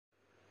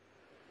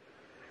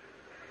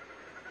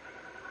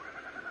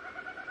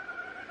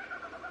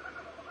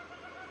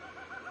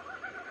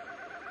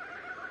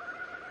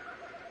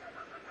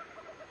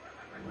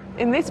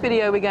In this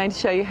video we're going to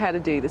show you how to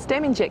do the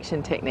stem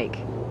injection technique.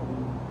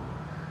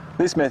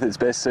 This method is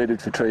best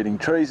suited for treating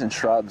trees and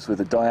shrubs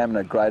with a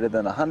diameter greater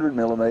than 100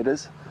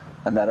 millimetres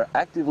and that are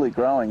actively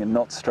growing and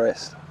not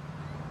stressed.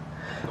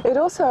 It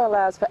also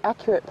allows for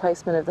accurate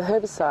placement of the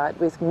herbicide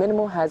with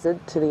minimal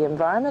hazard to the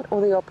environment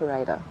or the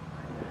operator.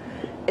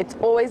 It's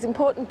always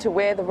important to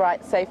wear the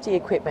right safety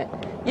equipment.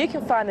 You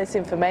can find this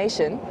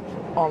information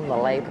on the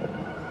label.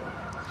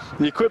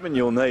 The equipment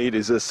you'll need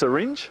is a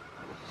syringe,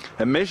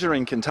 a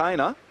measuring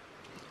container,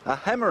 a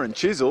hammer and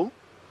chisel,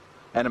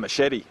 and a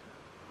machete.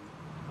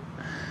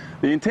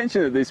 The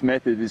intention of this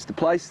method is to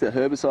place the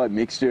herbicide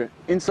mixture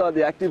inside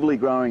the actively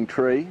growing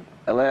tree,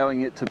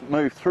 allowing it to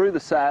move through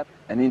the sap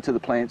and into the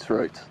plant's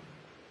roots.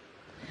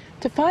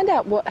 To find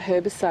out what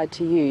herbicide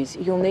to use,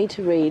 you'll need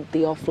to read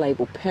the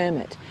off-label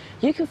permit.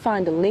 You can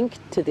find a link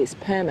to this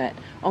permit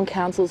on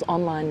Council's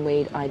online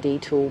weed ID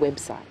tool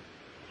website.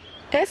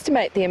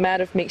 Estimate the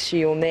amount of mixture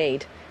you'll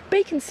need.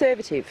 Be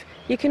conservative.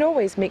 You can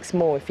always mix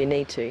more if you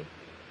need to.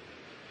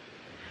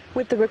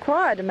 With the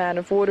required amount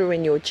of water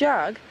in your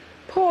jug,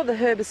 pour the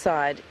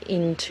herbicide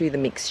into the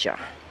mixture.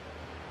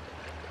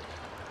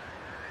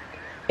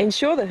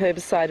 Ensure the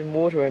herbicide and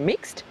water are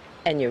mixed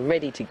and you're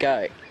ready to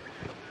go.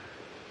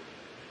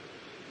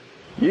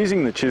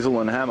 Using the chisel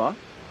and hammer,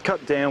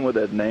 cut downward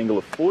at an angle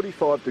of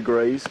 45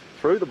 degrees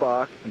through the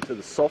bark and to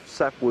the soft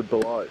sapwood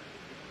below.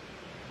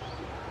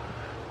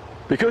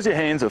 Because your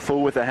hands are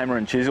full with the hammer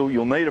and chisel,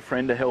 you'll need a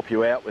friend to help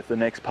you out with the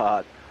next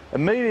part.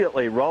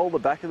 Immediately roll the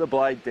back of the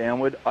blade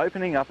downward,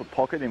 opening up a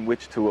pocket in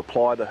which to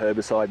apply the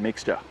herbicide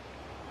mixture.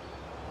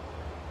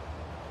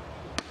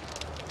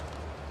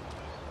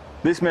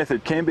 This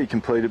method can be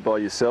completed by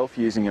yourself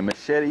using a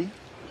machete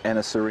and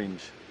a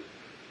syringe.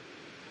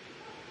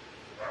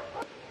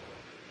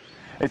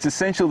 It's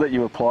essential that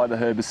you apply the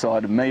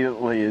herbicide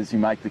immediately as you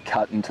make the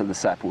cut into the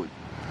sapwood.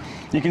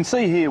 You can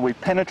see here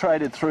we've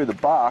penetrated through the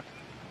bark,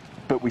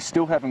 but we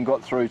still haven't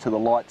got through to the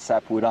light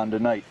sapwood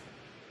underneath.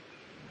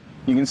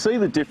 You can see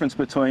the difference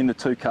between the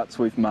two cuts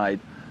we've made.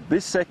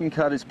 This second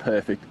cut is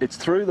perfect. It's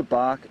through the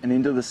bark and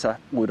into the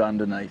sapwood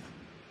underneath.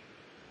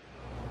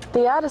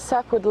 The outer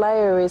sapwood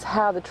layer is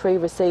how the tree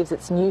receives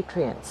its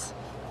nutrients.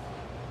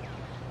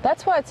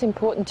 That's why it's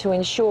important to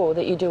ensure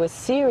that you do a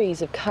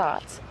series of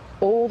cuts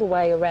all the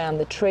way around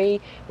the tree,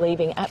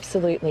 leaving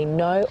absolutely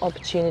no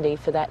opportunity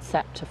for that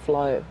sap to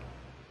flow.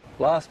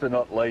 Last but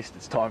not least,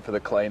 it's time for the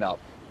clean-up.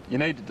 You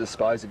need to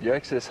dispose of your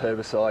excess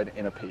herbicide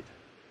in a pit.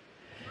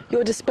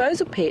 Your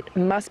disposal pit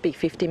must be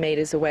 50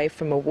 metres away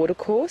from a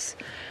watercourse,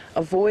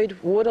 avoid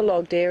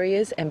waterlogged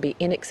areas and be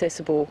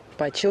inaccessible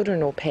by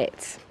children or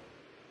pets.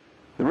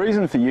 The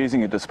reason for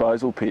using a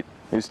disposal pit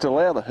is to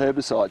allow the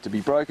herbicide to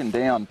be broken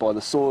down by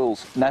the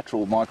soil's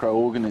natural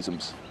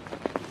microorganisms.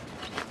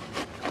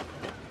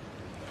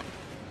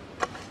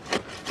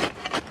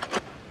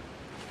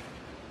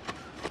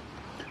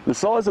 The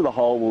size of the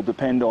hole will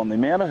depend on the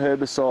amount of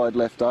herbicide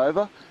left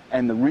over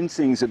and the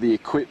rinsings of the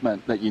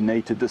equipment that you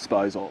need to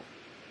dispose of.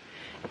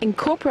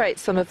 Incorporate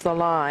some of the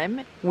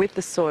lime with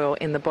the soil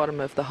in the bottom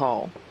of the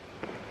hole.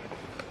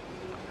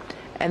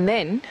 And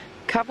then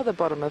cover the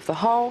bottom of the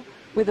hole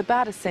with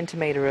about 1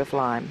 centimetre of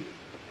lime.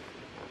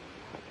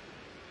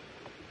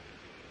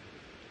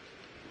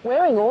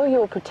 Wearing all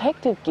your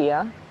protective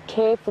gear,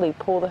 carefully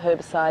pour the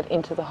herbicide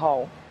into the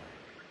hole.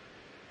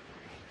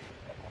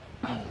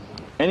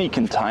 Any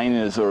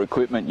containers or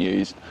equipment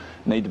used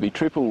need to be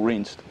triple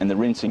rinsed and the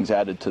rinsings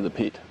added to the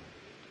pit.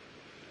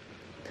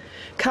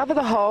 Cover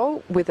the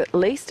hole with at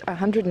least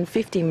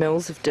 150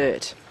 mils of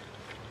dirt.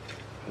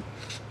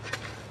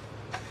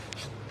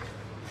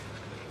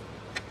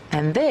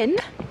 And then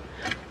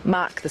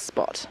mark the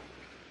spot.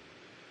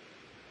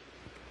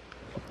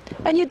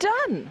 And you're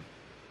done!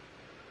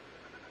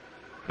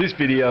 This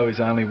video is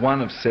only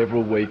one of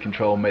several weed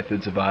control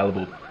methods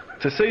available.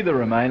 To see the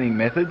remaining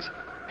methods,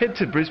 head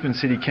to Brisbane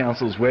City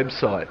Council's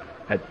website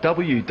at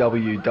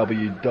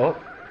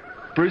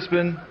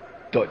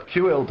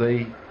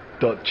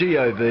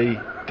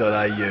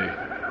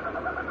www.brisbane.qld.gov.au.